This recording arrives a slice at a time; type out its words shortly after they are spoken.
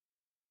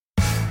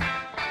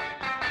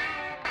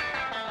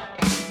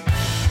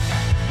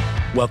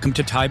Welcome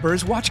to Ty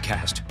Burr's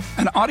Watchcast,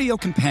 an audio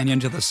companion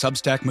to the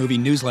Substack movie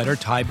newsletter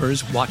Ty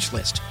Burr's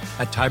Watchlist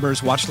at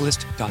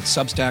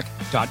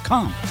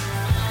tyburswatchlist.substack.com.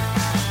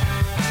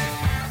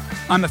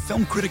 I'm a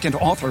film critic and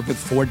author with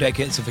 4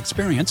 decades of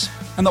experience,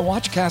 and the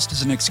Watchcast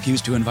is an excuse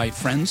to invite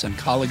friends and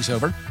colleagues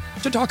over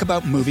to talk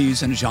about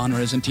movies and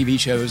genres and TV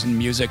shows and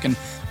music and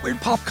weird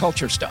pop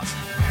culture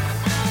stuff.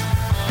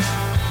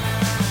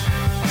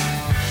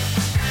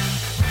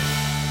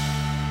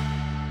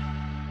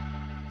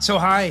 So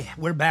hi,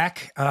 we're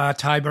back.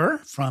 Ty Burr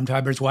from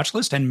Ty Burr's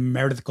Watchlist and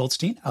Meredith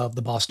Goldstein of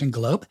the Boston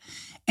Globe.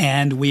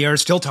 And we are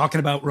still talking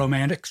about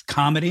romantic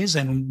comedies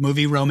and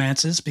movie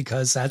romances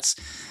because that's,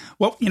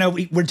 well,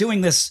 we're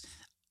doing this,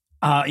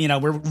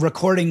 we're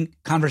recording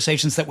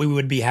conversations that we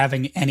would be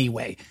having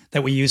anyway,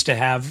 that we used to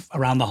have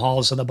around the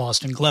halls of the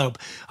Boston Globe.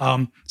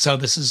 So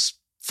this is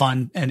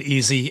fun and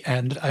easy,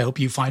 and I hope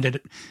you find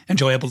it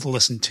enjoyable to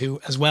listen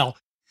to as well.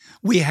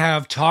 We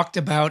have talked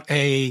about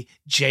a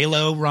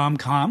J-Lo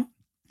rom-com,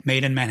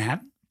 Made in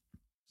Manhattan.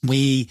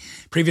 We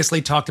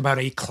previously talked about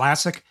a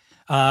classic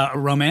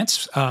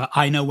romance,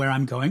 I Know Where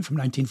I'm Going from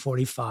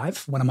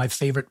 1945, one of my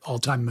favorite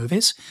all-time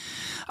movies.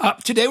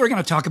 Today we're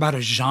going to talk about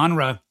a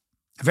genre,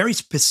 a very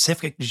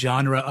specific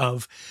genre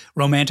of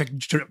romantic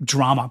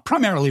drama,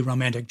 primarily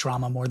romantic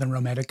drama more than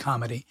romantic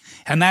comedy,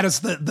 and that is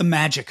the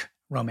magic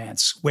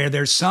romance, where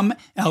there's some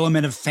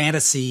element of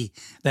fantasy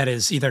that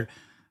is either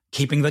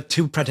keeping the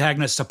two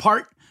protagonists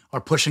apart or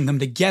pushing them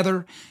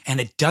together, and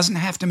it doesn't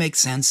have to make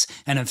sense.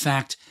 And in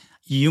fact,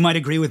 you might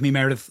agree with me,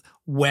 Meredith,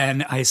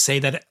 when I say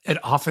that it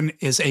often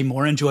is a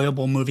more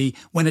enjoyable movie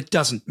when it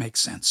doesn't make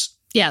sense.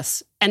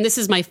 Yes, and this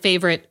is my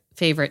favorite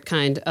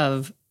kind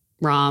of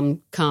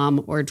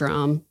rom-com or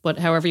dram,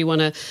 however you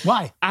want to.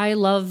 Why? I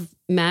love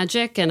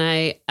magic, and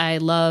I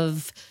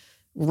love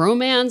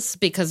romance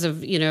because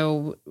of,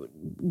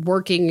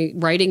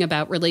 writing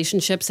about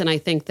relationships, and I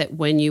think that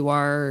when you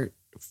are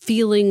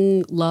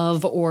feeling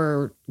love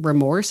or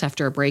remorse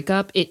after a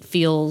breakup, it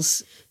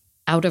feels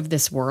out of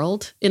this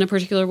world in a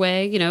particular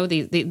way.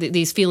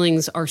 These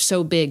feelings are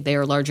so big, they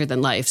are larger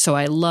than life. So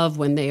I love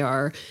when they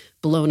are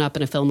blown up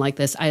in a film like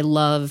this. I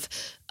love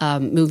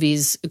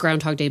movies,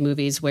 Groundhog Day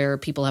movies, where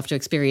people have to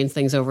experience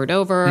things over and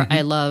over. Mm-hmm.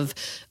 I love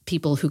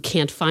people who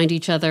can't find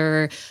each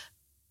other.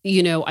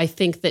 I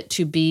think that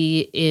to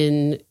be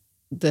in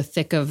the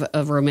thick of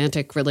a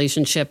romantic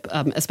relationship,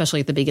 especially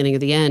at the beginning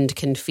of the end,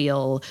 can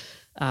feel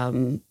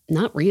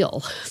not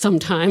real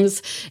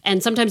sometimes.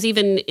 And sometimes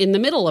even in the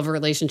middle of a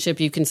relationship,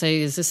 you can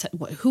say,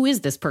 who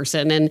is this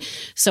person? And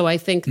so I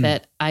think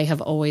that I have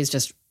always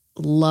just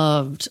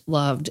loved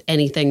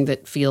anything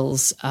that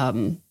feels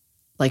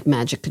like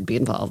magic could be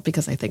involved,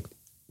 because I think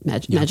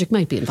magic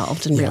might be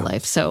involved in real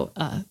life. So,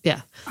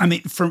 yeah. I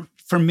mean, for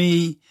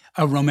me,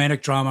 a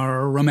romantic drama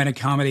or a romantic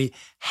comedy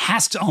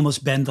has to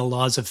almost bend the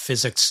laws of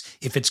physics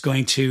if it's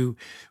going to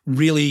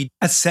really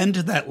ascend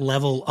to that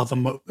level of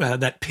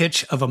that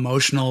pitch of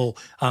emotional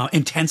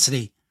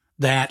intensity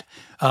that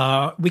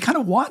we kind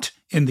of want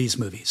in these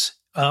movies.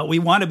 We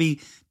want to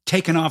be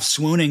taken off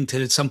swooning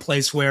to some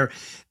place where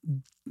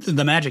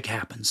the magic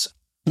happens.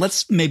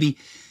 Let's maybe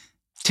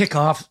tick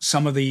off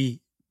some of the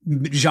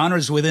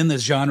genres within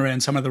this genre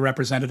and some of the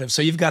representatives.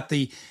 So you've got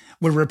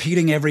we're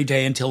repeating every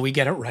day until we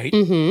get it right,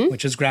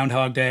 which is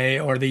Groundhog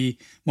Day, or the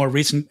more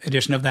recent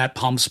edition of that,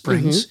 Palm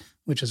Springs,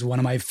 which is one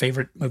of my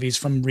favorite movies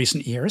from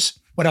recent years.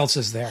 What else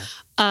is there?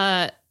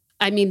 It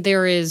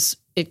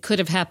Could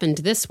Have Happened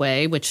This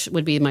Way, which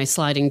would be my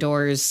sliding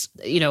doors.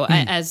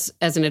 As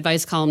an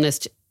advice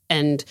columnist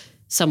and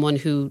someone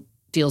who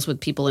deals with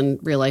people in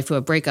real life who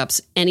have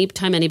breakups,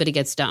 anytime anybody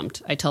gets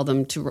dumped, I tell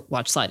them to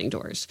watch Sliding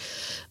Doors.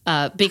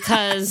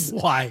 Because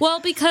why? Well,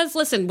 because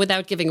listen,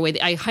 without giving away,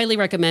 I highly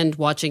recommend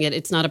watching it.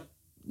 It's not if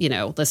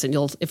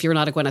you're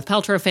not a Gwyneth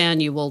Paltrow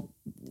fan, you'll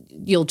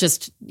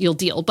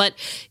deal. But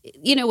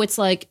it's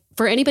like,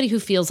 for anybody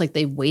who feels like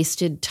they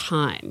wasted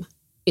time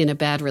in a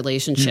bad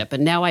relationship,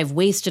 and now I've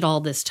wasted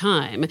all this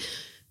time,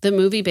 the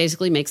movie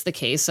basically makes the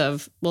case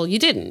of, well, you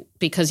didn't,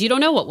 because you don't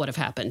know what would have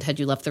happened had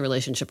you left the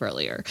relationship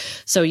earlier.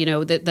 So,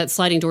 that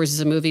Sliding Doors is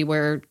a movie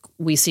where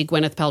we see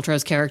Gwyneth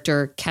Paltrow's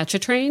character catch a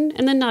train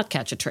and then not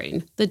catch a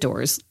train. The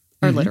doors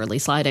are literally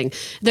sliding.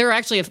 There are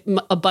actually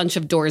a bunch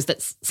of doors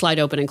that slide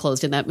open and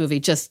closed in that movie,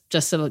 just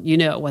so you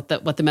know what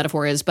the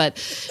metaphor is. But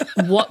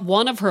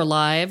one of her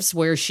lives,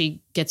 where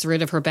she gets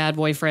rid of her bad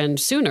boyfriend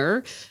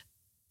sooner,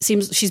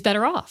 seems she's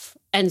better off.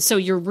 And so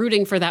you're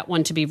rooting for that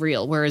one to be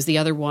real, whereas the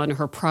other one,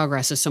 her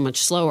progress is so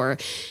much slower.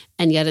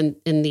 And yet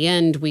in the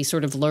end, we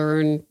sort of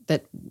learn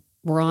that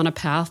we're on a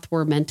path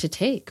we're meant to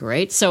take,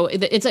 right? So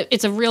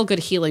it's a real good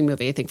healing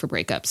movie, I think, for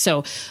breakups.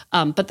 So,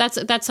 but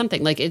that's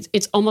something, like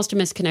it's almost a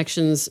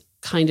misconnections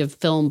kind of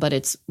film, but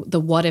it's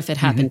the what if it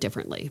happened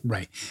differently.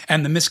 Right.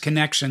 And the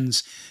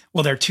misconnections,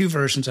 well, there are two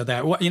versions of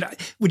that.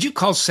 Would you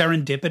call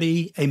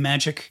Serendipity a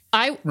magic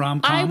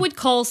rom-com? I would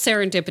call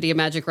Serendipity a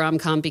magic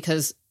rom-com,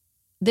 because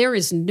there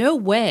is no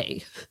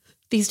way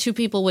these two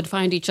people would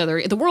find each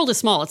other. The world is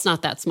small. It's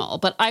not that small.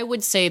 But I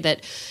would say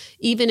that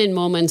even in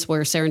moments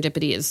where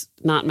serendipity is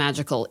not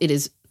magical, it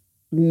is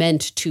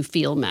meant to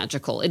feel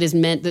magical. It is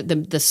meant that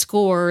the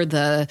score,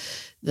 the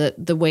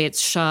way it's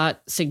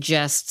shot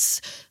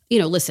suggests,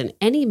 listen,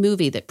 any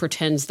movie that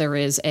pretends there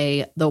is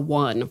the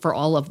one for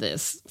all of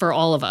this, for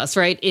all of us,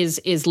 right,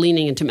 is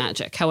leaning into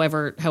magic,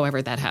 however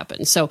that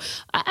happens. So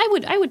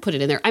I would put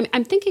it in there.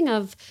 I'm thinking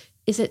of,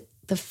 is it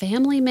The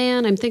Family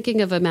Man? I'm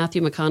thinking of a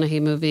Matthew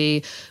McConaughey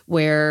movie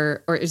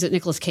or is it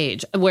Nicolas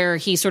Cage, where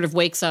he sort of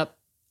wakes up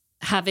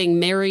having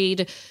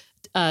married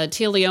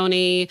Tia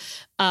Leone.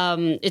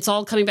 It's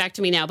all coming back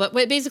to me now, but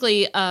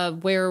basically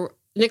where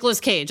Nicolas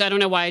Cage, I don't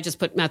know why I just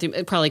put Matthew,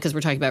 probably because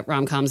we're talking about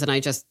rom-coms and I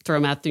just throw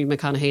Matthew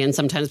McConaughey in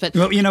sometimes. But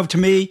to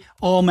me,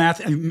 all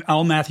Matthew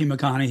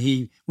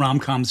McConaughey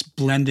rom-coms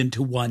blend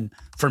into one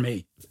for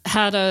me.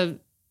 How to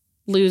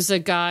Lose a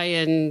Guy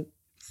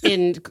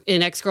in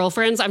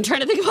Ex-Girlfriends. I'm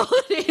trying to think of all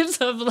the names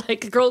of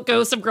like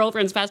Ghosts of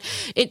Girlfriends Past.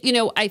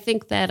 I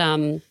think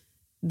that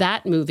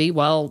that movie,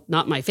 while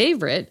not my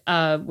favorite,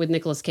 with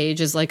Nicolas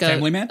Cage, is like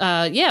Family Man?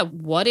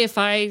 What if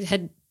I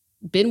had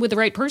been with the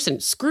right person?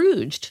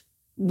 Scrooged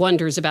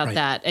wonders about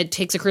that. It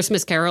takes A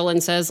Christmas Carol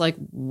and says, like,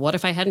 what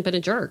if I hadn't been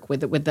a jerk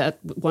with that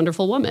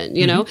wonderful woman,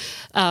 know?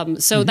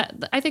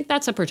 That I think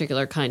that's a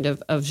particular kind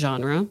of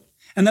genre.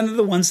 And then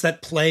the ones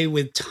that play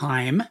with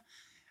time.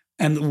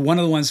 And one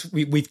of the ones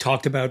we've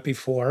talked about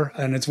before,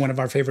 and it's one of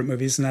our favorite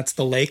movies, and that's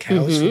The Lake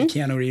House with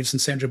Keanu Reeves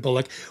and Sandra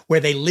Bullock, where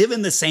they live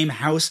in the same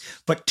house,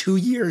 but 2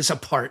 years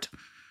apart.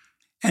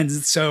 And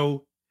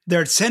so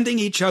they're sending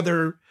each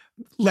other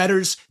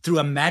letters through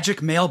a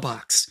magic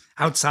mailbox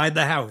outside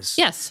the house.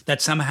 Yes. That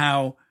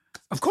somehow,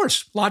 of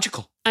course,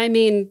 logical. I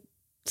mean,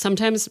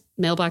 sometimes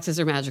mailboxes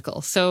are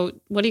magical. So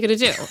what are you going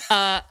to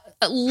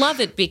do? Love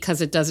it because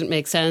it doesn't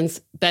make sense.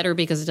 Better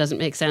because it doesn't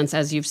make sense,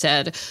 as you've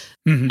said.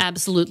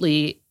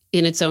 Absolutely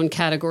in its own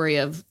category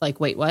of like,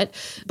 wait, what?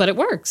 But it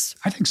works.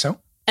 I think so.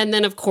 And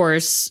then, of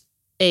course,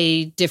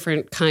 a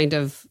different kind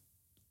of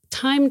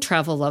time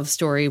travel love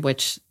story,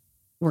 which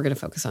we're going to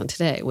focus on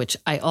today, which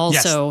I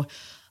also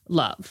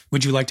love.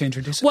 Would you like to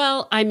introduce it?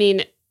 Well, I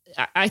mean,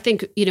 I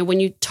think, when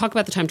you talk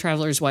about The Time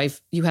Traveler's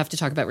Wife, you have to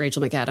talk about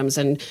Rachel McAdams.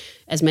 And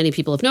as many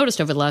people have noticed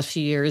over the last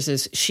few years,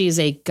 is she's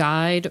a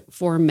guide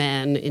for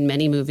men in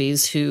many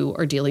movies who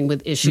are dealing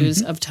with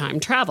issues of time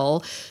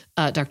travel,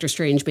 Doctor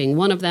Strange being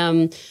one of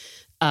them.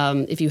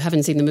 If you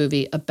haven't seen the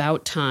movie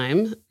About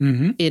Time,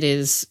 it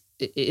is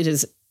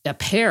a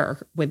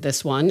pair with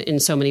this one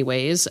in so many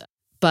ways.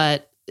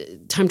 But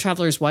Time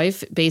Traveler's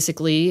Wife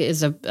basically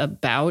is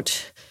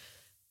about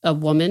a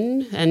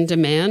woman and a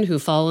man who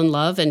fall in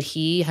love, and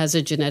he has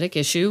a genetic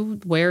issue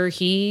where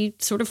he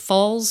sort of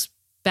falls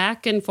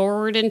back and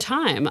forward in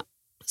time.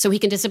 So he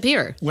can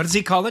disappear. What does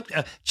he call it?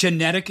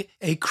 Genetic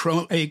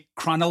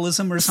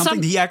chronolism or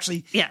something? He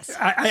actually... Yes.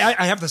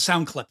 I have the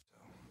sound clip.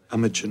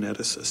 I'm a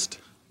geneticist.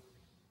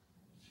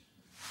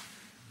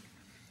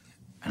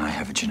 And I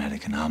have a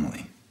genetic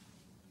anomaly.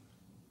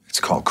 It's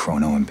called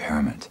chrono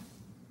impairment.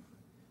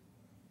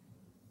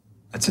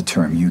 That's a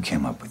term you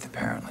came up with,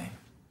 apparently.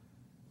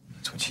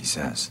 That's what she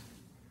says.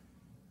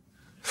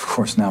 Of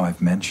course, now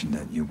I've mentioned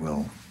it, you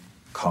will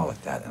call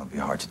it that. It'll be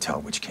hard to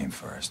tell which came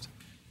first.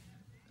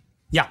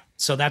 Yeah,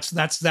 so that's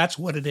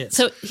what it is.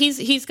 So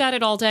he's got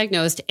it all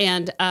diagnosed,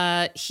 and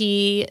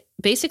he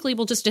basically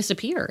will just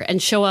disappear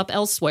and show up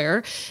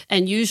elsewhere.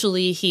 And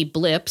usually he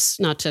blips,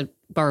 not to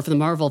borrow from the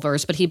Marvel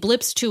verse, but he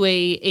blips to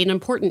an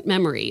important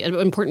memory, an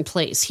important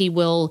place. He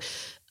will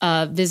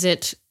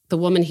visit the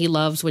woman he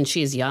loves when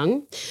she is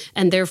young,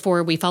 and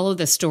therefore we follow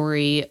the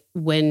story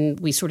when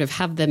we sort of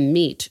have them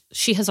meet.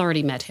 She has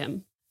already met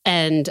him.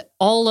 And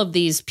all of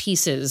these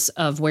pieces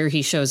of where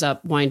he shows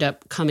up wind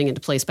up coming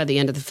into place by the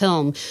end of the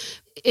film.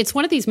 It's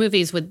one of these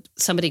movies with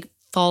somebody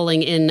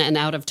falling in and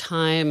out of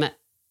time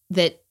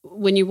that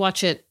when you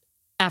watch it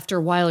after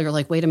a while, you're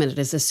like, wait a minute,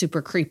 is this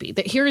super creepy?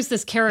 That here is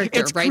this character,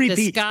 it's right? Creepy.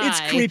 This guy.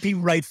 It's creepy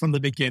right from the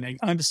beginning.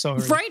 I'm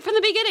sorry. Right from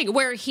the beginning,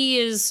 where he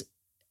is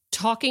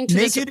talking to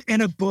naked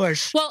in a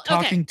bush,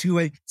 talking to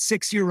a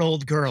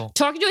 6-year-old girl.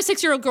 Talking to a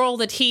 6-year-old girl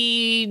that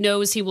he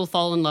knows he will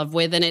fall in love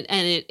with,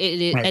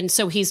 and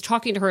so he's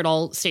talking to her at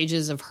all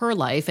stages of her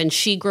life, and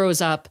she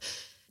grows up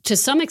to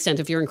some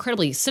extent, if you're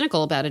incredibly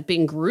cynical about it,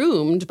 being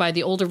groomed by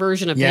the older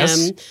version of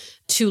him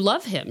to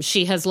love him.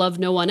 She has loved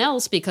no one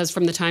else because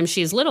from the time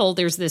she is little,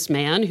 there's this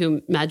man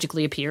who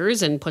magically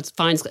appears and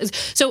finds.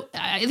 So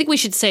I think we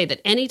should say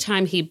that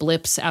anytime he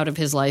blips out of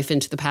his life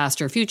into the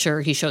past or future,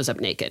 he shows up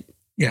naked.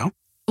 Yeah.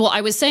 Well, I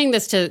was saying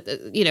this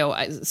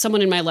to,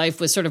 someone in my life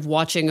was sort of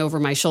watching over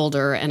my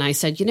shoulder, and I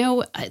said,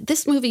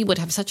 this movie would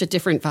have such a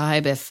different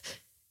vibe if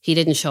he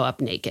didn't show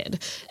up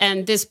naked.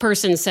 And this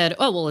person said,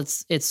 oh, well,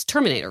 it's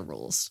Terminator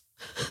rules.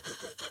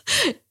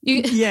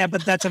 Yeah,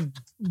 but that's a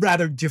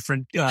rather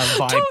different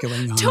vibe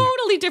going on.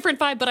 Totally different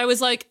vibe. But I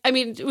was like,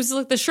 it was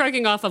like the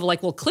shrugging off of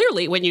like, well,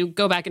 clearly when you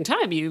go back in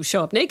time, you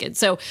show up naked.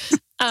 So,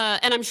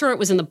 and I'm sure it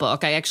was in the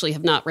book. I actually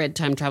have not read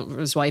Time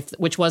Traveler's Wife,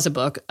 which was a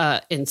book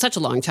in such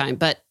a long time.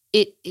 But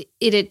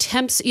it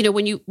attempts,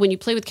 when you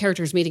play with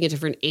characters meeting at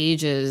different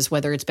ages,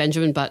 whether it's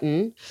Benjamin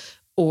Button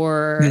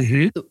or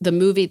the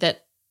movie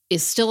that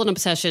is still an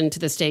obsession to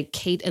this day,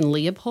 Kate and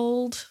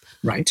Leopold.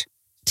 Right.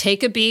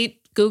 take a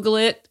beat, Google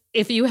it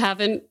if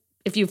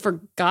you've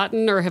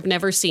forgotten or have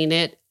never seen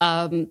it.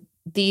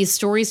 These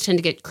stories tend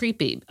to get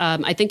creepy.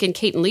 I think in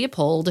Kate and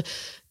Leopold,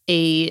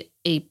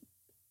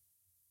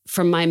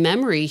 from my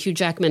memory, Hugh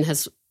Jackman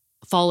has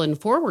fallen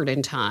forward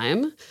in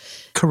time.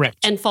 Correct.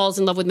 And falls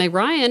in love with Meg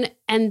Ryan.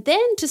 And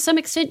then to some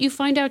extent, you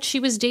find out she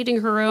was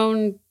dating her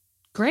own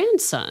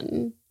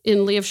grandson in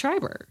Liev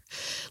Schreiber.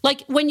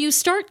 Like, when you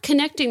start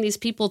connecting these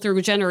people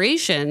through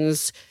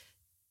generations,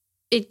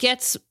 it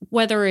gets,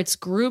 whether it's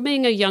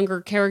grooming a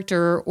younger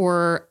character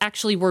or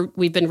actually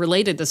we've been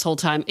related this whole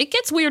time, it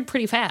gets weird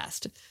pretty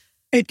fast.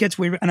 It gets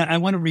weird. And I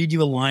want to read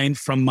you a line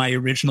from my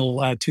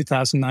original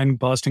 2009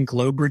 Boston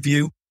Globe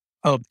review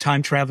of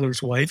Time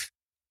Traveler's Wife.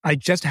 I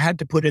just had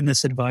to put in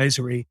this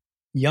advisory.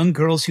 Young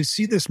girls who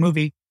see this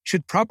movie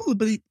should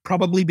probably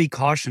be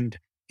cautioned.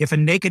 If a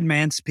naked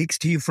man speaks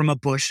to you from a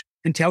bush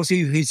and tells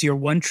you he's your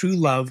one true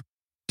love,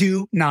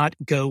 do not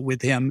go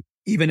with him,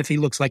 even if he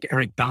looks like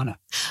Eric Bana.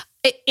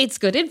 It's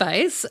good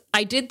advice.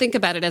 I did think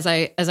about it as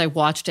I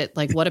watched it,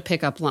 like, what a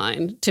pickup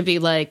line to be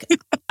like,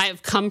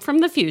 I've come from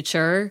the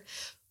future.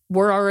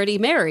 We're already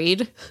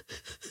married.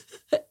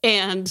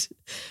 And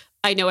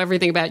I know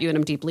everything about you and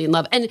I'm deeply in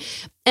love. And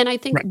I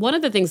think one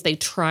of the things they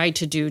try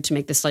to do to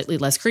make this slightly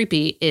less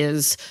creepy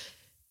is,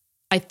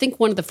 I think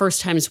one of the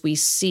first times we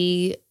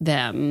see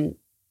them,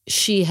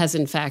 she has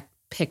in fact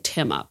picked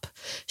him up.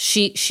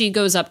 She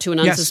goes up to an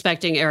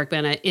unsuspecting Eric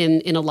Bana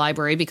in a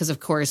library because, of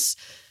course,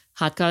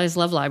 hot guys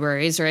love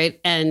libraries, right?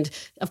 And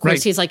of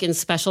course he's like in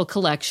special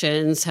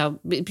collections, how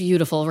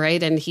beautiful,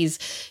 right? And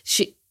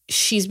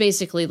she's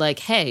basically like,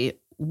 hey,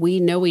 we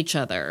know each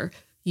other.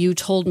 You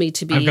told me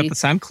to be... I've got the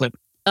sound clip.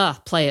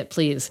 Play it,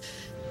 please.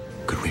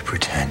 Could we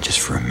pretend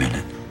just for a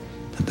minute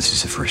that this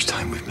is the first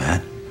time we've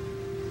met?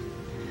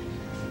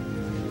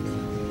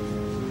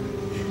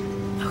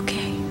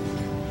 Okay.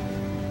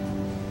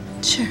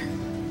 Sure.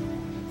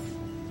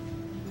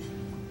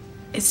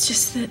 It's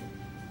just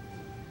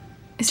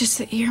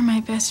that you're my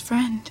best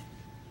friend.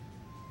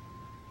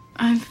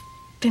 I've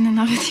been in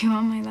love with you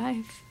all my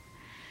life.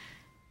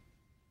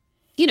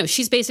 You know,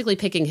 she's basically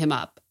picking him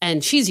up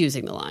and she's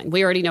using the line,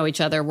 we already know each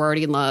other, we're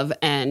already in love,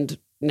 and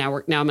now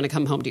I'm going to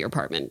come home to your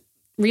apartment.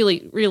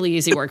 Really, really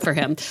easy work for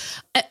him.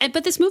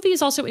 But this movie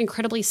is also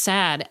incredibly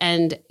sad.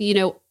 And, you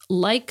know,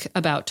 like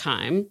About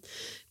Time,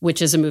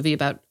 which is a movie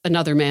about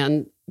another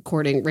man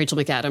courting Rachel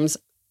McAdams,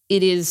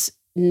 it is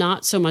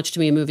not so much to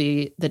me a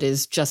movie that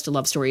is just a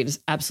love story. It is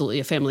absolutely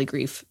a family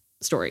grief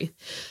story.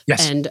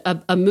 Yes. And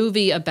a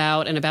movie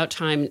about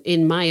Time,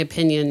 in my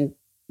opinion,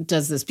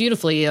 does this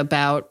beautifully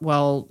about,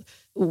 well,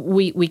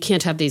 we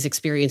can't have these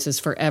experiences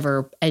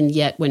forever. And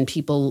yet when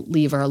people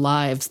leave our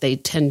lives, they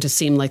tend to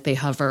seem like they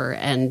hover,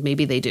 and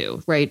maybe they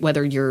do, right?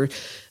 Whether you're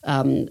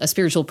a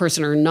spiritual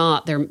person or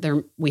not,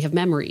 we have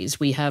memories.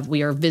 We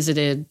are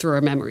visited through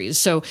our memories.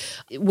 So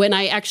when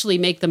I actually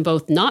make them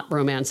both not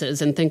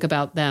romances and think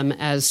about them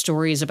as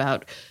stories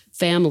about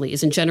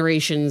families and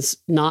generations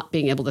not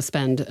being able to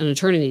spend an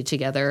eternity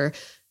together,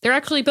 they're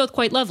actually both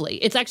quite lovely.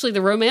 It's actually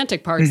the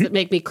romantic parts that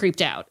make me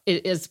creeped out.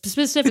 It is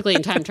specifically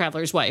in Time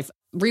Traveler's Wife.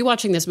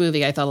 Rewatching this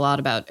movie, I thought a lot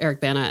about Eric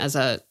Bana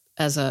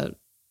as a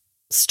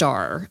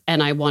star,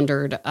 and I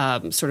wondered,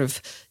 sort of,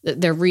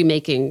 they're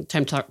remaking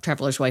Time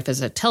Traveler's Wife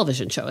as a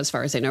television show, as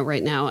far as I know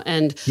right now.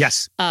 And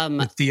yes,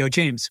 with Theo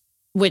James,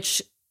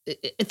 which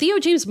Theo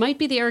James might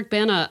be the Eric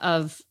Bana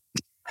of.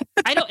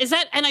 I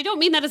don't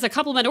mean that as a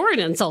compliment or an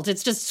insult.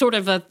 It's just sort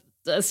of a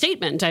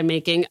statement I'm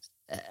making.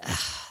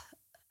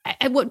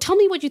 Tell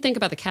me what you think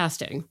about the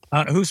casting.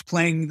 Who's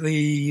playing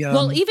the...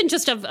 well, even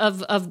just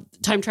of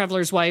Time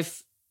Traveler's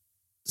Wife,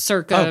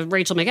 circa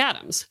Rachel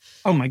McAdams.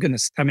 Oh, my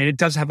goodness. I mean, it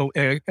does have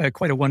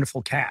quite a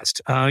wonderful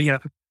cast.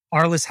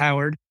 Arliss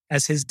Howard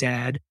as his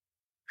dad,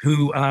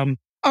 who... and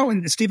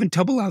Stephen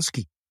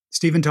Tobolowsky.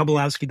 Stephen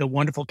Tobolowsky, the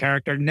wonderful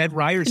character. Ned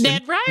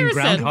Ryerson. In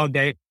Groundhog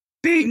Day.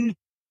 Bing!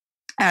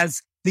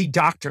 As the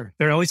doctor.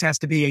 There always has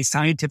to be a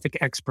scientific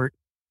expert,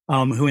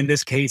 who in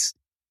this case...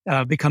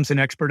 becomes an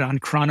expert on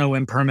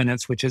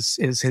chronoimpermanence, which is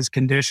his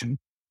condition.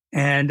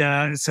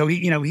 And so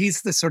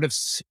he's the sort of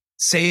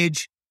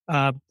sage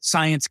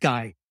science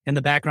guy in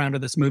the background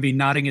of this movie,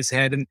 nodding his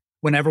head. And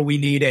whenever we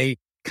need a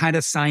kind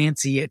of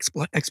sciencey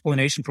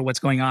explanation for what's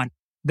going on,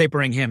 they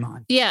bring him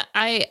on. Yeah,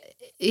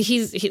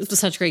 he's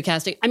such great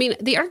casting. I mean,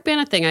 the Eric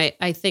Bana thing,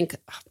 I think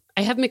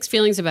I have mixed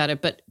feelings about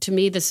it, but to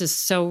me, this is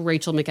so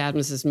Rachel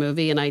McAdams'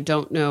 movie, and I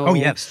don't know. Oh,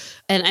 yes.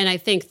 And I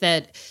think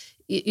that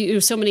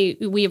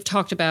we have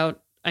talked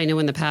about, I know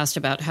in the past,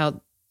 about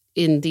how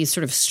in these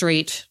sort of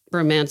straight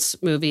romance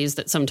movies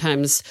that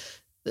sometimes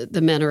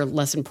the men are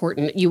less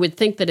important. You would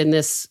think that in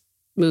this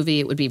movie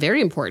it would be very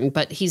important,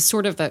 but he's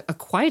sort of a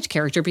quiet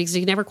character because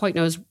he never quite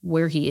knows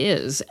where he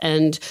is.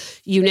 And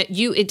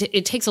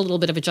it takes a little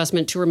bit of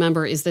adjustment to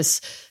remember, is this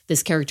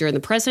character in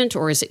the present,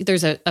 or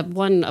there's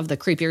one of the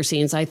creepier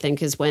scenes, I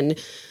think, is when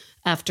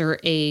after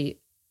a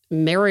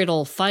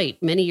marital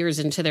fight many years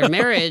into their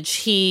marriage,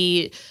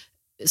 he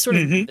sort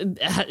of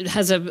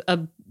has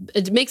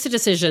it makes a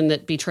decision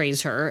that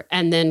betrays her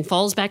and then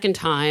falls back in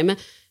time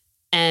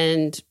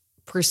and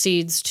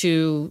proceeds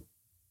to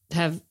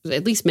have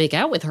at least make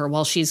out with her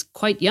while she's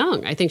quite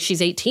young. I think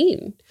she's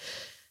 18.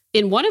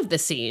 In one of the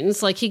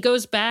scenes, like he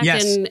goes back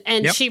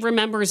and she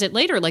remembers it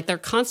later. Like they're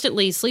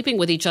constantly sleeping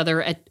with each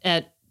other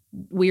at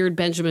weird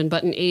Benjamin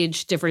Button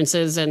age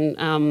differences.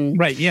 And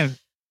right. Yeah.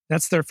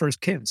 That's their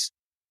first kiss.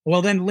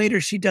 Well, then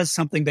later she does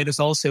something that is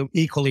also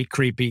equally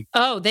creepy.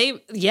 Oh,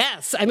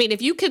 yes. I mean,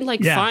 if you can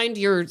find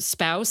your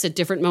spouse at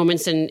different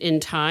moments in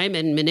time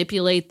and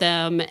manipulate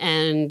them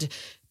and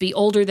be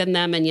older than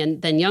them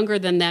and then younger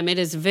than them, it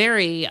is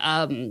very,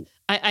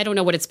 I don't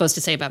know what it's supposed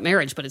to say about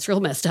marriage, but it's real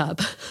messed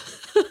up.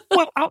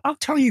 Well, I'll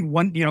tell you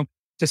one,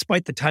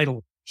 despite the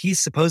title, he's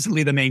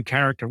supposedly the main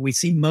character. We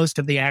see most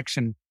of the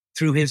action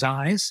through his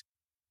eyes,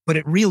 but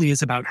it really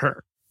is about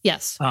her.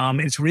 Yes.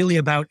 It's really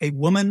about a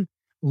woman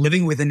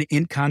living with an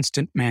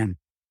inconstant man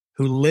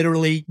who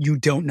literally you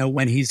don't know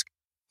when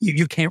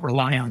you can't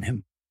rely on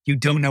him. You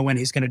don't know when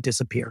he's going to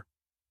disappear.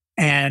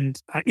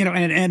 And,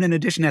 and in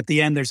addition, at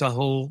the end, there's a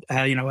whole,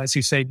 as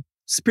you say,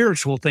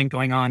 spiritual thing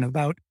going on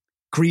about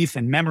grief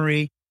and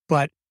memory.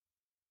 But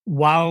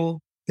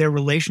while their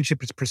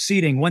relationship is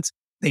proceeding, once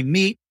they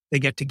meet, they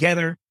get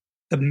together,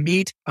 the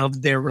meat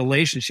of their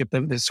relationship,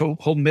 this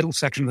whole middle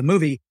section of the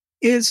movie,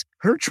 is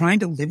her trying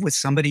to live with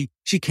somebody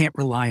she can't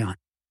rely on.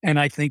 And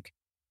I think,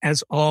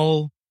 as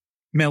all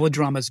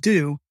melodramas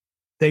do,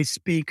 they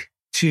speak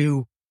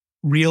to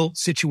real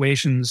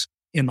situations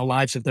in the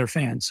lives of their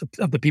fans,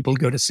 of the people who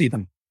go to see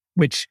them,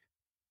 which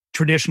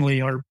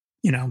traditionally are,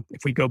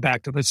 if we go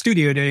back to the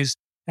studio days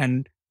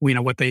and we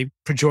know what they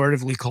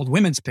pejoratively called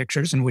women's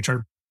pictures, and which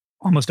are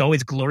almost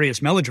always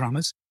glorious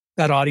melodramas,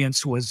 that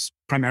audience was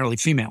primarily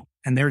female.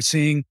 And they're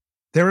seeing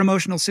their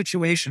emotional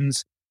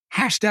situations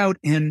hashed out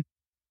in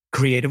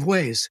creative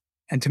ways.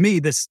 And to me,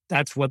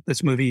 that's what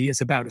this movie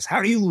is about, is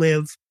how do you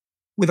live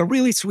with a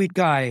really sweet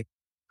guy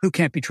who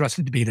can't be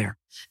trusted to be there?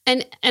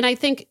 And I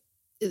think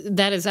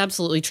that is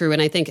absolutely true.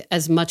 And I think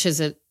as much as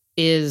it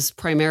is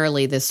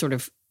primarily this sort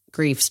of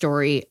grief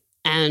story,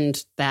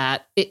 and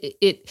that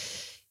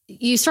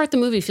you start the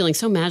movie feeling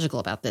so magical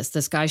about this.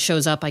 This guy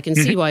shows up. I can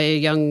see why a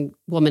young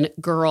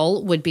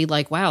girl would be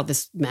like, wow,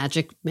 this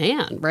magic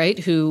man, right?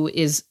 Who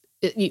is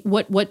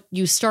what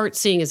you start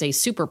seeing as a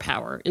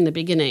superpower in the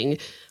beginning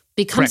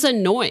becomes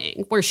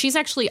annoying, where she's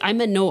actually, I'm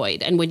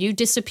annoyed. And when you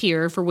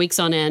disappear for weeks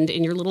on end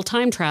in your little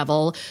time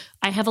travel,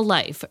 I have a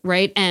life,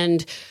 right?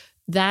 And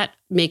that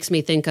makes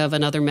me think of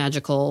another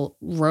magical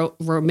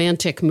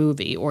romantic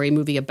movie, or a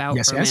movie about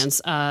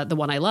romance, the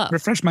one I love.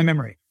 Refresh my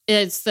memory.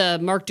 It's the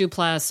Mark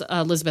Duplass,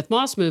 Elizabeth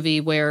Moss movie,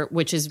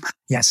 which is,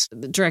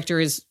 the director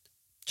is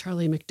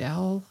Charlie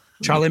McDowell.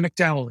 Charlie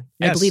McDowell.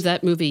 Yes. I believe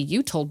that movie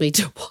you told me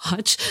to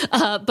watch.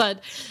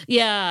 But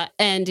yeah,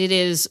 and it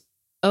is,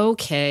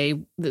 okay,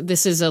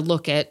 this is a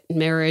look at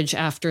marriage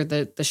after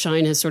the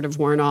shine has sort of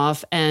worn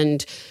off.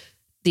 And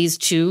these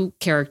two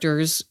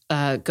characters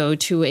go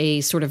to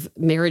a sort of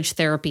marriage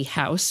therapy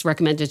house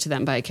recommended to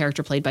them by a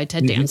character played by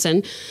Ted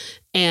Danson.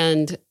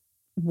 And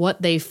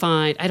what they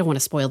find, I don't want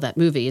to spoil that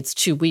movie, it's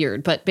too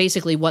weird, but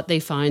basically what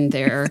they find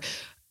there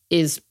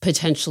is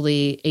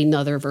potentially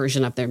another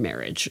version of their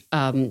marriage.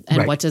 And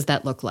what does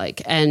that look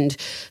like? And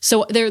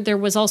so there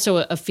was also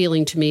a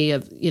feeling to me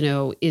of,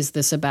 is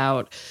this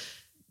about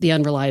the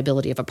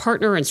unreliability of a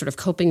partner and sort of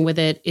coping with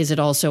it? Is it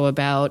also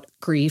about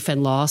grief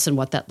and loss and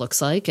what that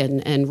looks like,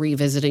 and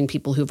revisiting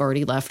people who've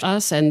already left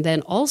us? And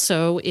then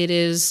also it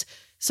is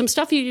some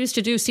stuff you used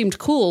to do seemed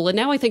cool, and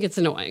now I think it's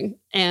annoying.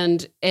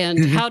 And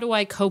how do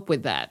I cope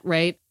with that,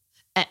 right?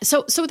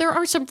 So there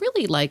are some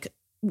really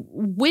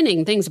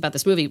winning things about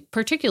this movie,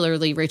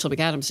 particularly Rachel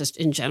McAdams, just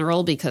in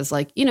general, because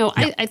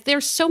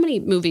there's so many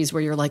movies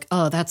where you're like,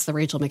 oh, that's the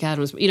Rachel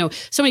McAdams.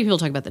 So many people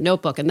talk about The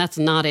Notebook, and that's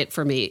not it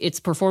for me. It's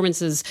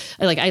performances.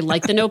 I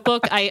like The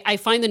Notebook. I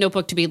find The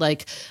Notebook to be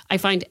I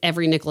find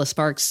every Nicholas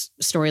Sparks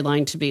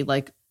storyline to be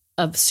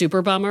a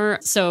super bummer.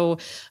 So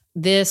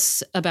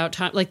this About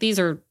Time, these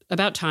are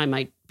About Time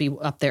might be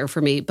up there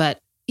for me, but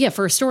yeah,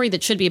 for a story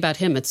that should be about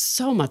him, it's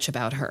so much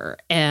about her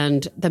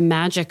and the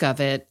magic of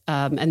it.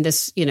 And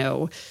this,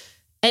 and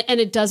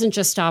it doesn't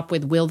just stop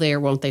with will they or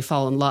won't they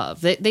fall in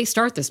love. They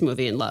start this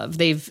movie in love.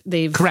 They've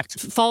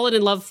fallen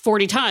in love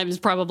 40 times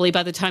probably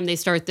by the time they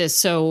start this.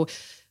 So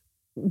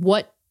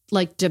what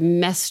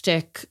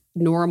domestic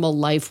normal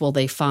life will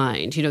they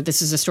find?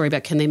 This is a story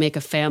about, can they make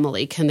a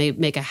family? Can they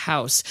make a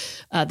house?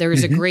 There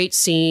is a great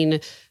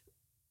scene,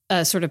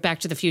 sort of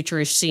Back to the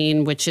Future-ish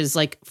scene, which is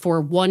for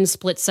one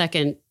split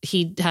second,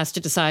 he has to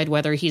decide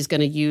whether he's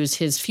going to use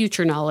his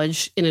future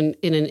knowledge in an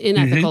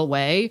unethical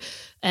way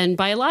and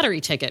buy a lottery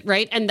ticket,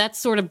 right? And that's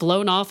sort of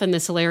blown off in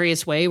this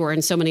hilarious way, where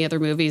in so many other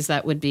movies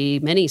that would be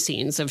many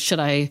scenes of, should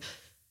I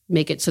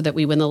make it so that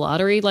we win the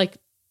lottery?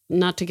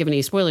 Not to give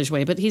any spoilers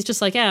away, but he's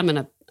just I'm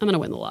gonna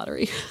win the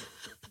lottery.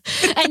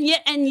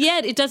 and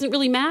yet it doesn't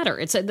really matter.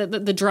 It's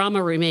the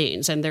drama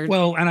remains, and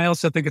and I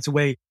also think it's a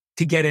way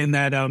to get in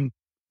that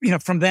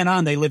from then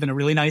on, they live in a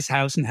really nice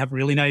house and have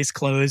really nice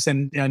clothes.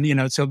 And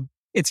so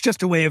it's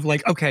just a way of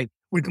okay,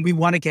 we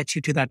want to get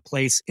you to that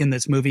place in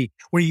this movie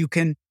where you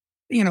can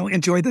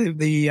enjoy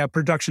the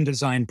production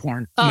design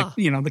porn,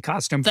 the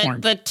costume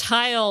porn. The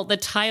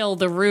tile,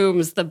 the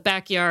rooms, the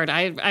backyard.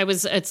 It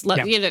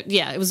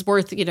was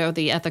worth,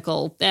 the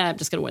ethical, I'm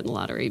just going to win the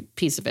lottery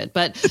piece of it.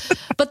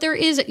 But there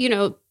is,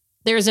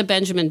 there's a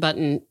Benjamin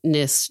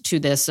Button-ness to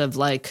this of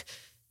like,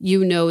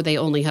 they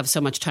only have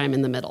so much time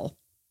in the middle.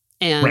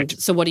 And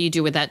so what do you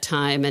do with that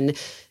time? And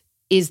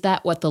is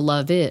that what the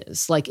love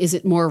is? Like, is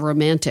it more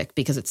romantic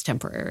because it's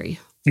temporary?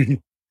 Mm-hmm.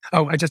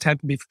 Oh, I just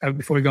had to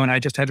before we go on, I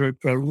just had to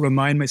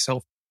remind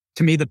myself,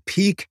 to me, the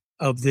peak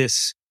of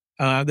this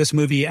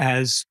movie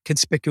as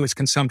conspicuous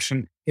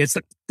consumption is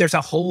that there's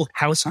a whole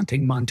house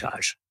hunting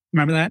montage.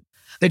 Remember that?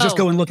 They just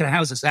go and look at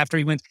houses after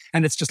he went,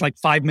 and it's just like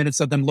 5 minutes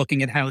of them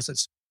looking at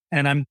houses.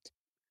 And I'm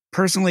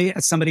personally,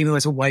 as somebody who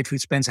has a wife who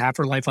spends half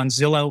her life on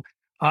Zillow,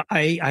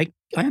 I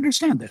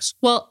understand this.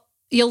 Well,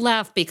 you'll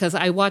laugh because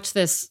I watched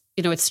this,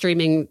 it's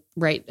streaming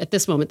right at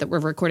this moment that we're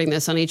recording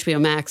this on HBO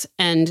Max,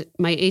 and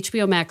my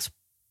HBO Max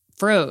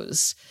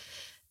froze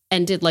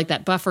and did like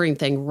that buffering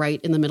thing right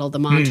in the middle of the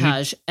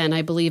montage. Mm-hmm. And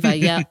I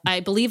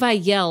believe I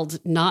yelled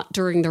not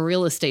during the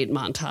real estate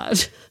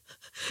montage.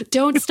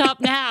 Don't stop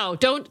now.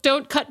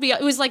 Don't cut me.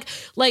 It was like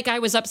I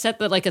was upset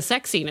that like a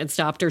sex scene had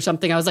stopped or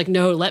something. I was like,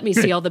 no, let me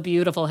see all the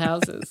beautiful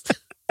houses.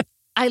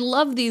 I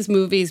love these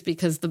movies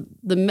because the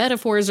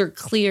metaphors are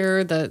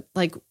clear.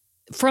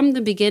 From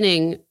the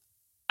beginning,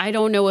 I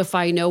don't know if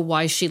I know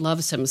why she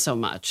loves him so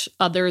much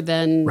other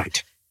than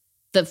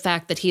the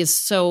fact that he is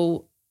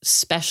so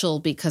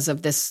special because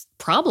of this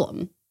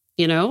problem,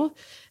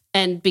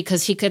 and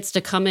because he gets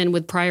to come in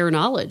with prior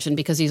knowledge and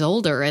because he's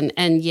older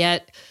and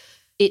yet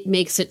it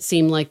makes it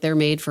seem like they're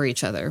made for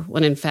each other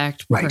when in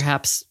fact,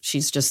 perhaps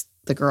she's just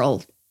the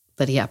girl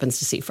that he happens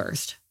to see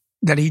first.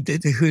 That he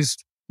did, whose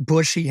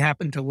bush he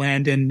happened to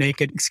land in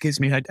naked.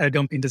 Excuse me. I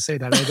don't mean to say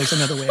that. There's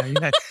another way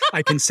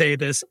I can say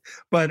this,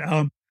 but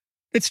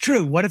it's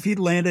true. What if he'd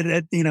landed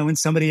at, in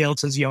somebody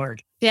else's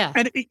yard? Yeah.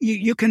 And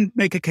you can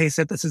make a case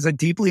that this is a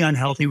deeply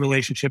unhealthy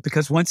relationship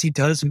because once he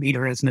does meet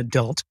her as an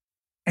adult,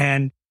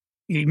 and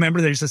you remember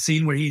there's a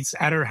scene where he's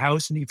at her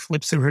house and he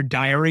flips through her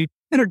diary,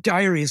 and her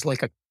diary is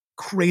like a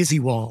crazy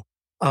wall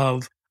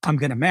of, I'm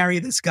going to marry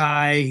this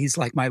guy. He's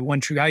like my one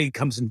true guy. He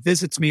comes and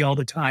visits me all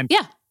the time.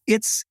 Yeah.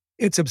 It's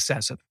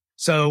obsessive.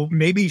 So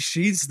maybe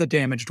she's the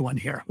damaged one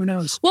here. Who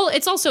knows? Well,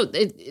 it's also,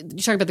 you're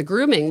talking about the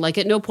grooming. Like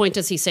at no point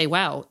does he say,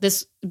 wow,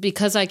 this,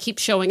 because I keep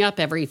showing up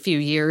every few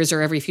years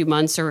or every few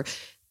months, or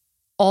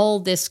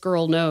all this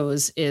girl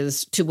knows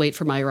is to wait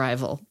for my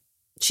arrival.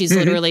 She's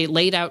literally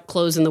laid out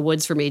clothes in the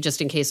woods for me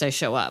just in case I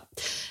show up.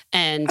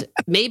 And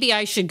maybe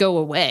I should go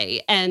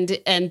away. And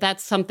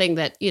that's something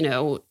that,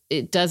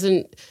 it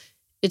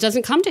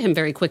doesn't come to him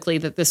very quickly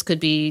that this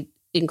could be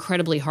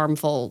incredibly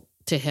harmful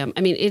to him.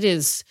 I mean, it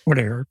is.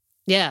 Whatever.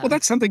 Yeah. Well,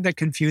 that's something that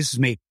confuses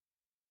me.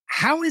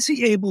 How is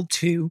he able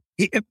to,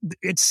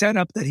 it's set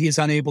up that he is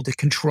unable to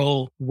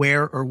control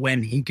where or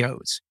when he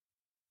goes.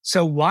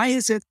 So why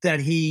is it that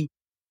he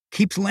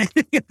keeps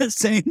landing in the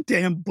same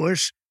damn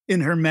bush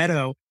in her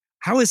meadow?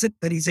 How is it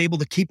that he's able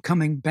to keep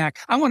coming back?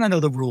 I want to know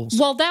the rules.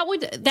 Well, that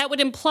would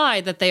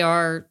imply that they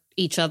are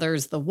each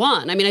other's the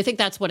one. I mean, I think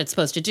that's what it's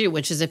supposed to do,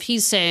 which is if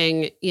he's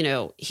saying,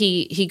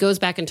 he goes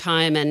back in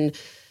time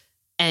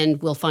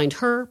and we'll find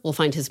her, we'll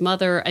find his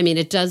mother. I mean,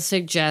 it does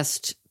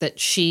suggest that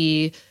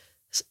she,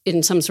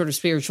 in some sort of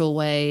spiritual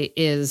way,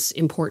 is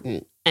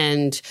important.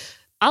 And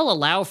I'll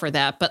allow for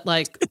that, but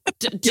like,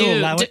 I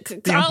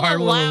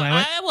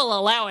will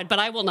allow it, but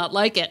I will not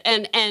like it.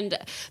 And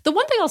the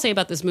one thing I'll say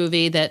about this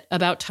movie that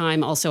About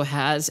Time also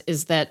has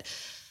is that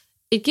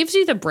it gives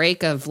you the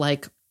break of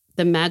like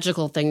the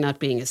magical thing not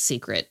being a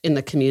secret in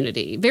the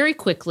community. Very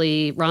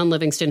quickly, Ron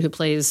Livingston, who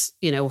plays,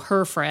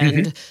 her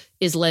friend,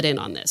 is let in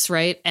on this,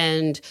 right?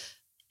 And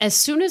as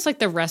soon as like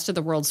the rest of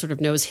the world sort of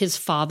knows, his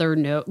father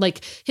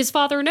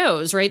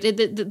knows, right?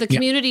 The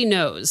community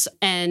knows.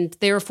 And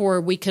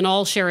therefore we can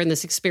all share in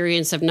this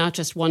experience of not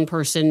just one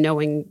person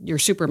knowing you're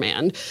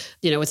Superman.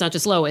 It's not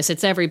just Lois,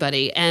 it's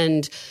everybody.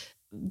 And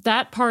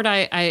that part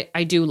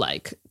I do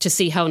like, to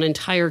see how an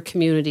entire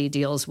community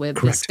deals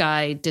with this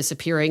guy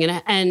disappearing.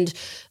 And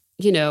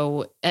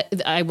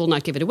I will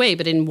not give it away,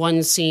 but in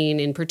one scene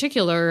in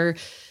particular,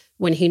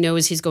 when he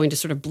knows he's going to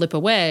sort of blip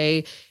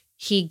away,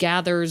 he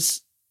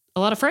gathers a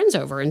lot of friends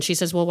over. And she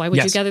says, well, why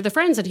would you gather the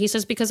friends? And he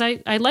says, because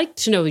I like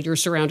to know you're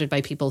surrounded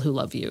by people who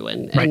love you.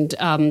 And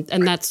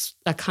that's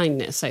a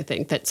kindness, I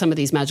think, that some of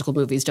these magical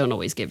movies don't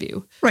always give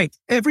you. Right.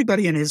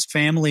 Everybody in his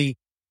family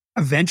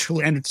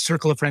eventually, and its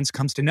circle of friends,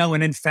 comes to know.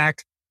 And in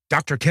fact,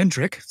 Dr.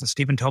 Kendrick, the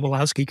Stephen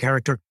Tobolowsky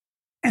character,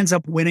 ends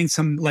up winning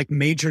some like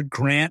major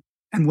grant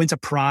and wins a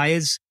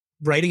prize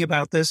writing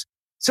about this.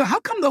 So how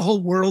come the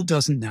whole world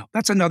doesn't know?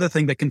 That's another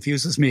thing that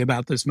confuses me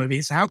about this movie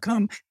is how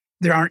come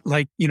there aren't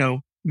like,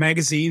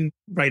 magazine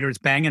writers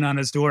banging on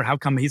his door? How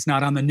come he's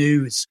not on the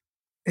news?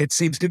 It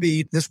seems to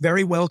be this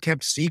very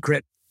well-kept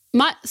secret.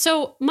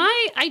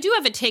 I do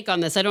have a take on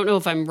this. I don't know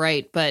if I'm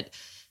right, but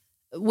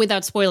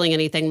without spoiling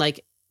anything,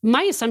 like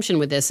my assumption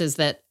with this is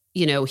that,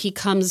 he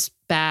comes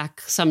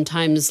back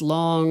sometimes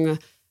long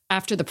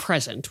after the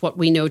present, what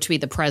we know to be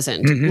the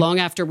present, long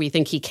after we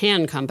think he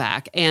can come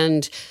back.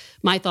 And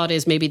my thought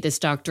is maybe this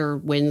doctor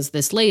wins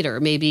this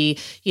later. Maybe,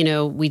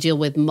 we deal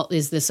with,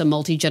 is this a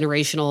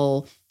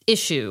multi-generational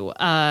issue?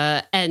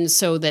 And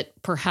so that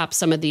perhaps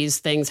some of these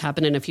things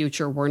happen in a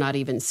future we're not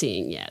even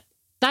seeing yet.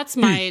 That's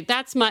my,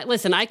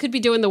 listen, I could be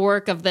doing the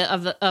work of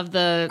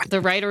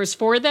the writers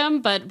for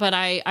them, but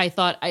I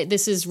thought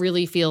this is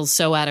really feels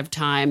so out of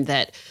time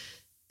that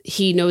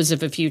he knows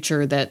of a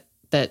future that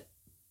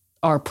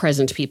our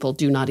present people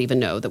do not even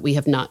know, that we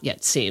have not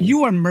yet seen.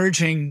 You are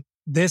merging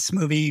this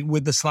movie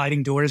with the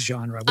sliding doors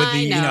genre,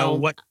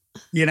 with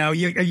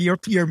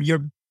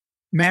you're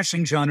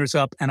mashing genres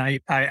up, and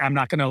I'm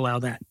not going to allow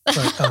that.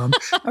 But,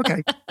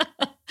 okay.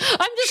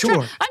 I'm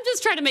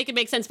just trying to make it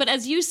make sense. But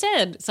as you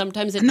said,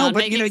 sometimes it's not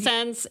making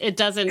sense. It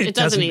doesn't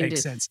make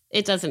sense.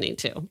 It doesn't need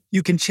to.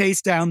 You can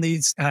chase down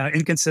these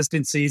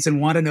inconsistencies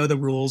and want to know the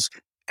rules,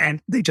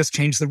 and they just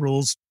change the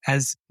rules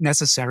as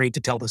necessary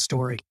to tell the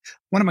story.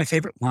 One of my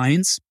favorite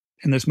lines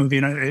in this movie,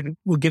 and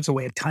it gives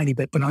away a tiny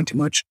bit, but not too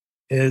much,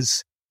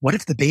 is, what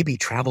if the baby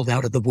traveled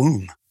out of the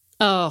womb?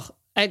 Oh,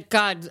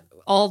 God,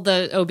 all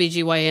the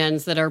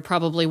OBGYNs that are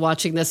probably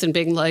watching this and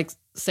being like,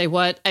 say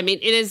what? I mean,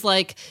 it is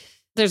like,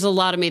 there's a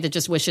lot of me that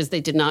just wishes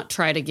they did not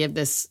try to give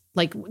this,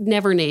 like,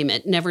 never name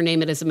it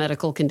as a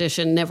medical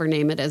condition, never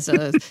name it as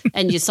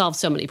and you solve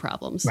so many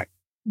problems. Right.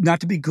 Not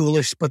to be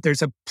ghoulish, but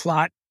there's a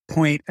plot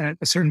point at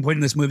a certain point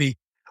in this movie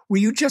where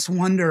you just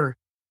wonder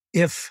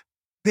if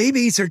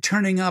babies are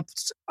turning up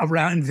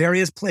around in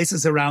various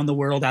places around the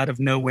world out of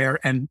nowhere,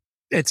 and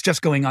it's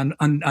just going on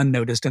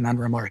unnoticed and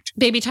unremarked.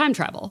 Baby time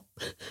travel.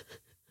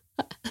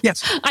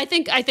 Yes. I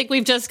think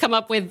we've just come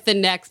up with the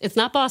next, it's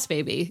not Boss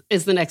Baby,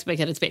 is the next big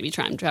hit, it's Baby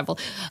Time Travel.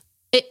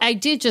 I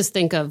did just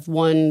think of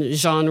one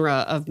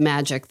genre of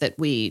magic that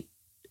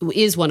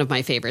is one of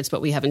my favorites,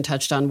 but we haven't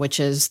touched on, which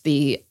is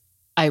the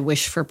I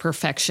Wish for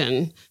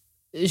Perfection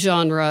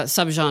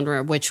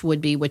subgenre, which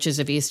would be Witches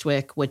of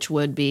Eastwick, which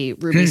would be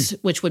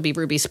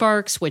Ruby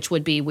Sparks, which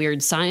would be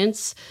Weird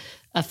Science,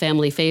 a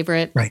family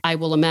favorite. Right. I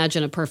will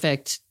imagine a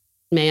perfect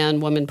man,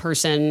 woman,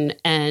 person,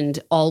 and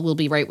all will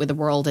be right with the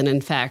world. And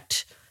in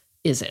fact,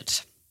 is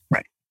it?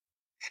 Right.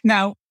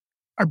 Now,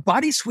 are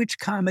body switch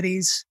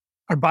movies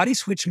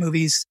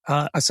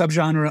a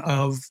subgenre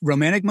of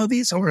romantic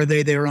movies, or are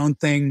they their own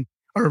thing?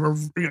 Or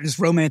is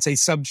romance a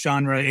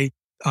subgenre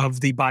of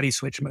the body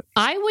switch movie?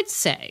 I would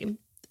say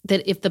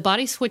that if the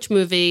body switch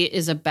movie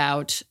is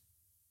about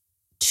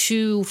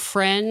two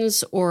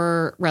friends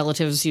or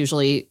relatives,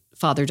 usually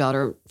father,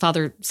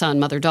 son,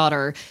 mother,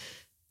 daughter,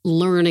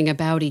 learning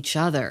about each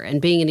other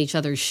and being in each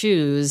other's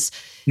shoes,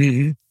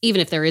 even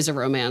if there is a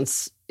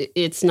romance,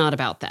 it's not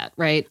about that,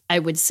 right? I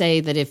would say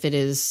that if it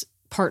is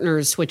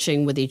partners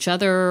switching with each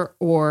other,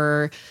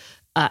 or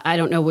I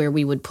don't know where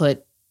we would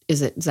put,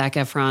 is it Zac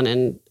Efron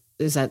and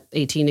is that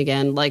 18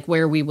 again? Like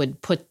where we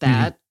would put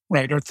that.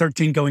 Right, or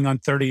 13 going on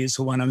 30 is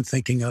the one I'm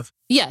thinking of.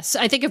 Yes,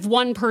 I think if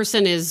one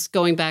person is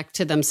going back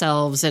to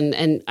themselves,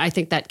 and I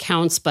think that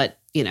counts, but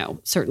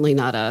certainly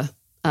not a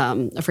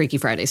Freaky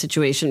Friday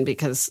situation,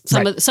 because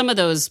some of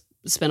those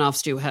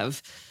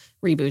spinoffs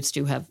reboots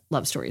do have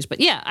love stories. But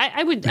yeah,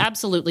 I would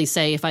absolutely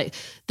say the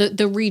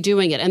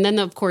redoing it. And then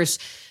of course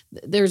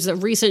there's a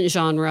recent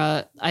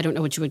genre, I don't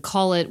know what you would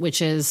call it,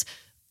 which is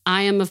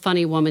I am a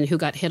funny woman who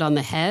got hit on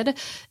the head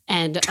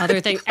and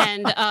other things.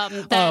 And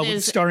that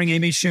is starring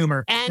Amy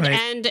Schumer.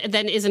 And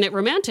then Isn't It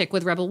Romantic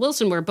with Rebel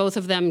Wilson, where both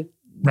of them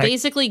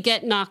basically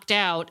get knocked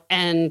out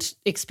and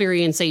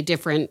experience a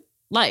different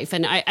life.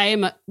 And I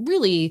am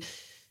really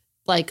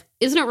like,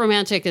 Isn't It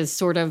Romantic is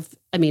sort of,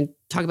 I mean,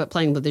 talk about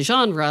playing with the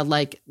genre.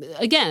 Like,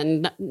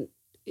 again,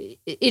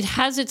 it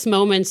has its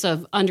moments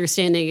of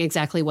understanding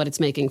exactly what it's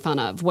making fun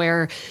of,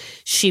 where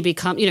she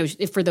becomes,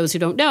 for those who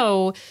don't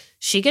know,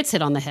 she gets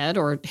hit on the head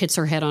or hits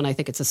her head on, I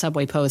think it's a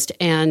subway post,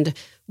 and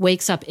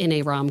wakes up in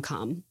a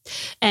rom-com.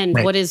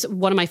 And what is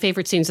one of my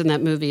favorite scenes in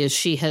that movie is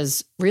she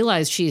has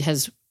realized she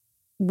has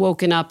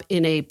woken up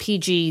in a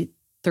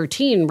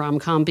PG-13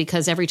 rom-com,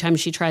 because every time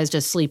she tries to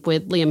sleep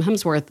with Liam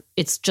Hemsworth,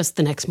 it's just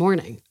the next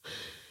morning.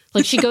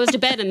 Like she goes to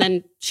bed and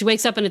then she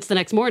wakes up and it's the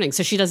next morning.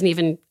 So she doesn't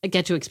even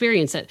get to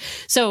experience it.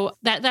 So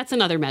that's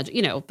another magic,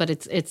 but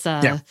it's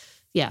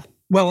yeah.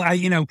 Well,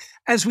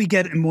 as we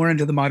get more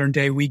into the modern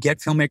day, we get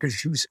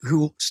filmmakers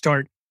who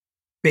start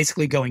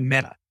basically going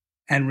meta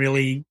and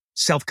really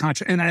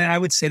self-conscious. And I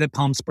would say that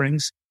Palm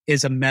Springs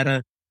is a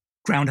meta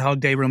Groundhog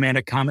Day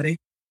romantic comedy.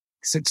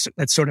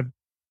 That sort of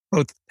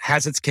both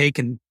has its cake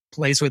and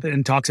plays with it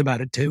and talks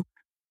about it too.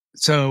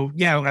 So,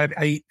 yeah,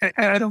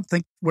 I don't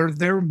think, were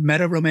there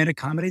meta romantic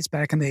comedies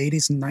back in the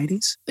 80s and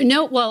 90s?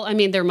 No, well, I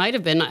mean, there might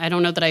have been. I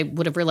don't know that I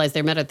would have realized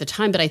they're meta at the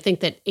time, but I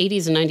think that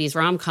 80s and 90s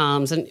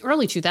rom-coms and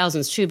early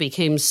 2000s too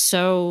became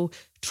so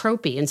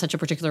tropey in such a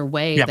particular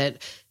way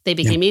that they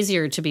became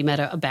easier to be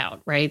meta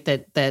about, right?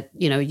 That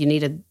you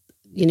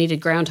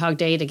needed Groundhog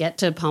Day to get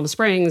to Palm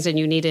Springs, and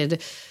you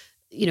needed,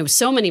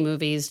 so many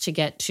movies to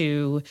get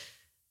to,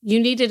 you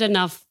needed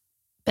enough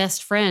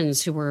best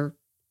friends who were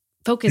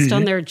focused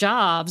on their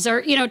jobs,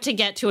 or, to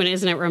get to an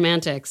Isn't It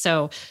Romantic?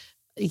 So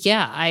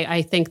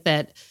I think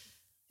that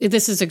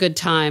this is a good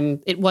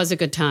time. It was a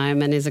good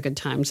time and is a good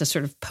time to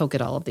sort of poke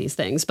at all of these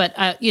things. But,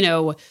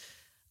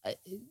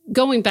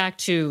 going back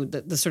to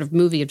the sort of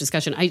movie of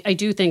discussion, I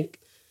do think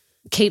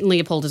Kate and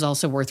Leopold is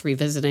also worth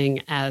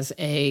revisiting as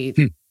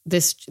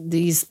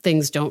these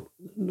things don't,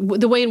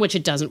 the way in which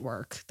it doesn't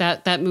work.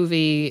 That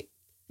movie,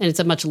 and it's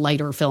a much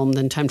lighter film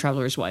than Time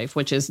Traveler's Wife,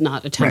 which is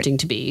not attempting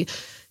to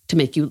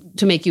make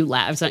you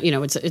laugh.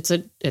 It's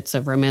not, it's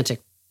a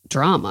romantic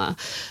drama,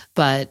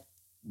 but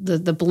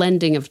the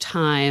blending of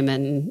time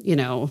and,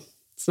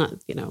 it's not,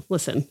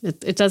 listen,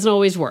 it doesn't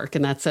always work.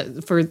 And that's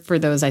for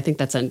those, I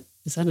think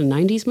is that a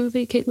 90s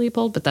movie, Kate and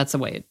Leopold? But that's the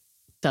way it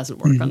doesn't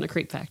work on the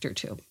creep factor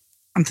too.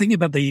 I'm thinking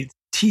about the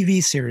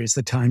TV series,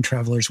 The Time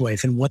Traveler's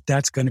Wife, and what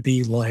that's going to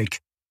be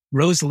like.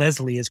 Rose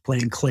Leslie is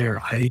playing Claire.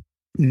 I'm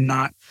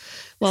not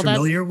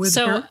familiar with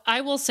her. So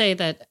I will say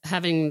that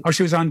having... Oh,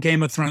 she was on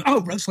Game of Thrones.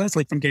 Oh, Rose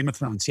Leslie from Game of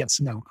Thrones. Yes,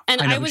 no.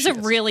 And I was a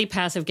really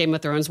passive Game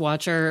of Thrones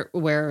watcher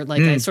where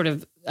I sort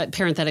of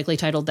parenthetically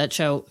titled that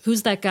show,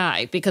 Who's That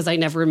Guy? Because I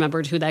never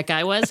remembered who that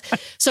guy was.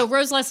 So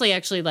Rose Leslie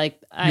actually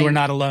you were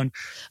not alone.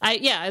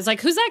 I was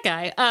like, who's that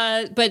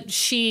guy? But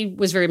she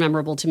was very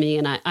memorable to me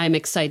and I'm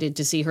excited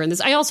to see her in this.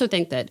 I also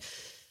think that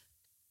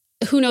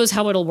who knows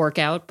how it'll work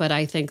out, but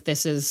I think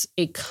this is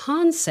a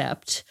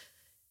concept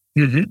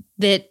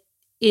that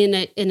in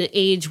an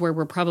age where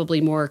we're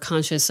probably more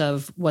conscious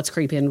of what's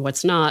creepy and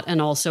what's not,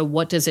 and also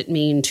what does it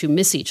mean to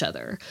miss each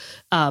other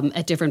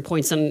at different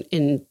points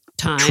in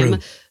time. True.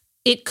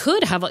 It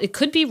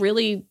could be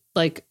really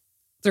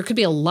there could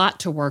be a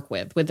lot to work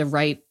with the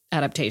right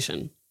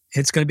adaptation.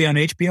 It's going to be on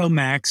HBO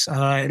Max.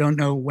 I don't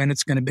know when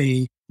it's going to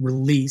be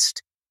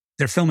released.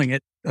 They're filming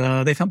it.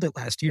 They filmed it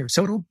last year,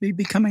 so it'll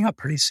be coming up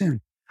pretty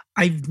soon.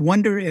 I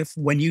wonder if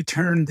when you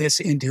turn this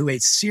into a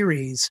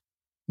series,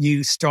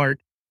 you start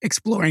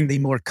exploring the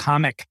more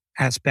comic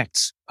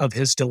aspects of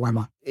his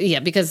dilemma. Yeah,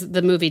 because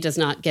the movie does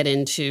not get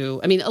into,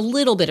 a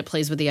little bit it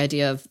plays with the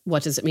idea of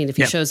what does it mean if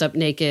he shows up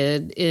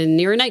naked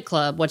near a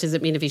nightclub? What does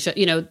it mean if he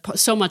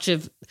so much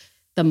of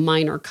the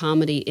minor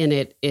comedy in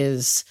it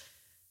is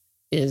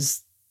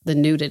the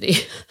nudity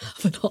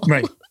of it all.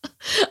 Right.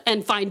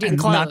 And finding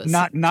clothes.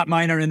 Not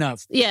minor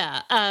enough.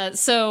 Yeah.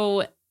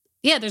 So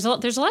yeah, there's a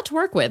lot to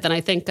work with. And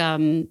I think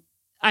I'm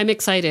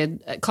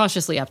excited,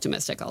 cautiously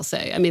optimistic, I'll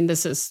say.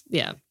 This is,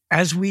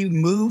 As we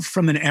move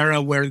from an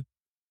era where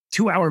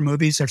 2-hour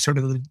movies are sort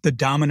of the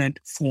dominant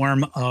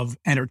form of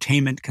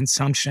entertainment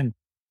consumption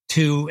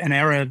to an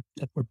era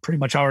that we're pretty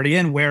much already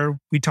in where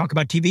we talk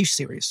about TV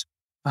series.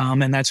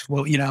 And that's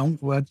what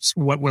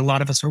a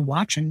lot of us are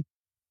watching.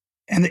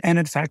 And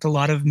in fact, a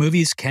lot of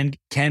movies can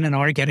and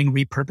are getting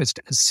repurposed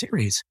as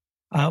series.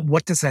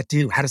 What does that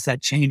do? How does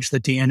that change the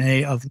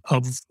DNA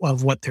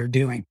of what they're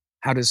doing?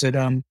 How does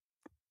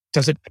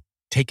it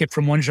take it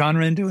from one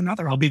genre into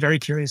another? I'll be very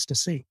curious to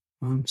see.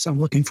 So I'm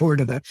looking forward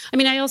to that.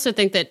 I also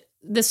think that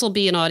this will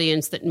be an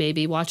audience that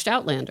maybe watched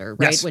Outlander,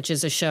 right? Yes. Which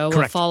is a show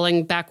of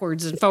falling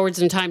backwards and forwards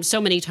in time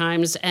so many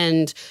times.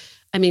 And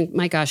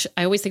my gosh,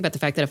 I always think about the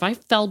fact that if I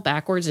fell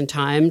backwards in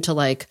time to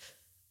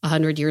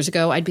 100 years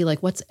ago, I'd be like,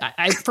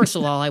 first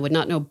of all, I would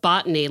not know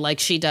botany like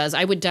she does.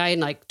 I would die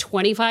in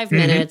 25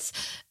 minutes.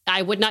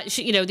 I would not,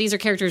 these are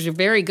characters who are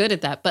very good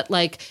at that. But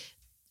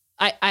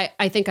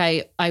I think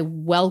I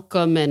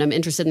welcome and I'm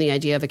interested in the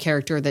idea of a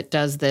character that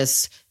does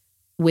this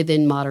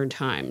within modern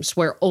times,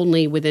 where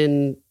only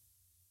within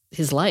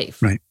his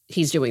life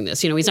he's doing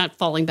this. He's not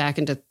falling back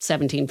into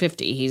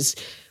 1750. He's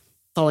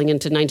falling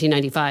into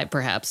 1995,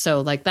 perhaps.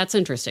 So that's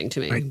interesting to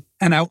me. Right.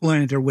 And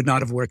Outlander would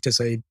not have worked as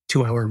a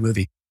 2-hour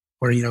movie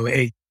or,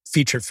 a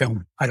feature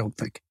film, I don't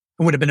think.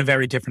 It would have been a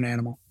very different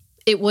animal.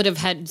 It would have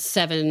had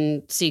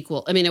 7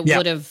 sequels.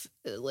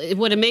 It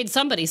would have made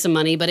somebody some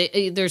money, but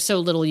there's so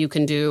little you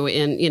can do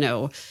and,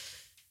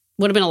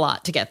 would have been a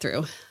lot to get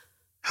through.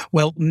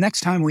 Well, next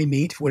time we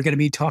meet, we're going to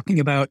be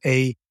talking about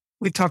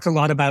we've talked a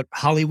lot about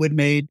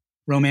Hollywood-made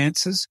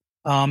romances.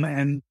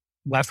 And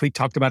last week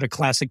talked about a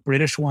classic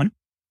British one.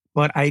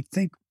 But I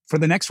think for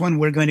the next one,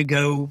 we're going to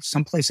go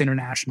someplace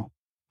international.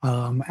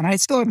 And I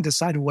still haven't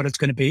decided what it's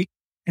going to be.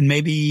 And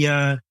maybe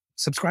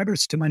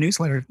subscribers to my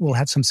newsletter will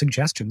have some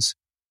suggestions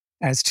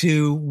as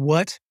to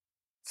what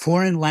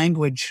foreign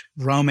language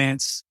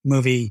romance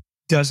movie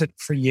does it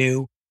for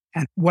you.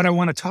 And what I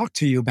want to talk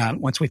to you about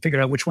once we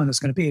figure out which one it's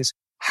going to be is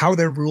how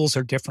their rules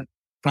are different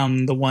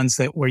from the ones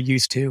that we're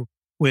used to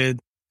with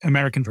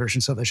American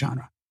versions of the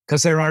genre.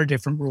 Because there are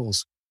different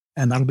rules.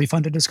 And that'll be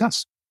fun to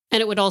discuss.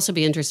 And it would also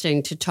be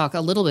interesting to talk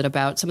a little bit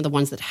about some of the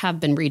ones that have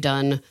been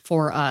redone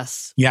for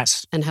us.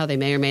 Yes. And how they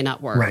may or may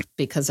not work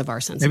because of our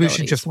sensibilities. Maybe we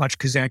should just watch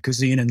Kazan,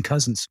 Cousine, and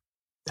Cousins.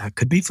 That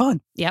could be fun.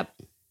 Yep.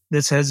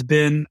 This has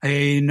been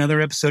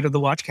another episode of the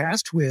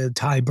Watchcast with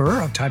Ty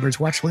Burr of Ty Burr's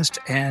Watchlist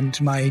and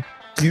my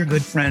dear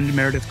good friend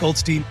Meredith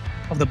Goldstein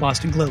of the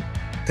Boston Globe.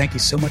 Thank you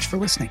so much for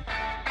listening.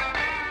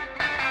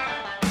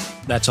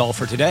 That's all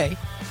for today.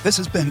 This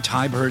has been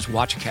Ty Burr's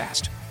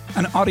Watchcast,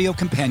 an audio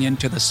companion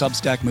to the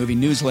Substack movie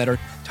newsletter,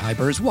 Ty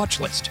Burr's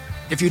Watchlist.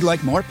 If you'd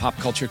like more pop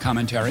culture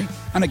commentary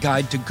and a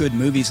guide to good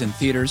movies in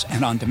theaters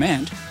and on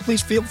demand,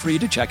 please feel free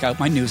to check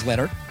out my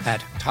newsletter at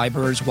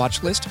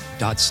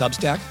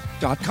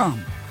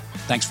tyburswatchlist.substack.com.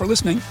 Thanks for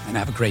listening and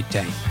have a great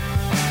day.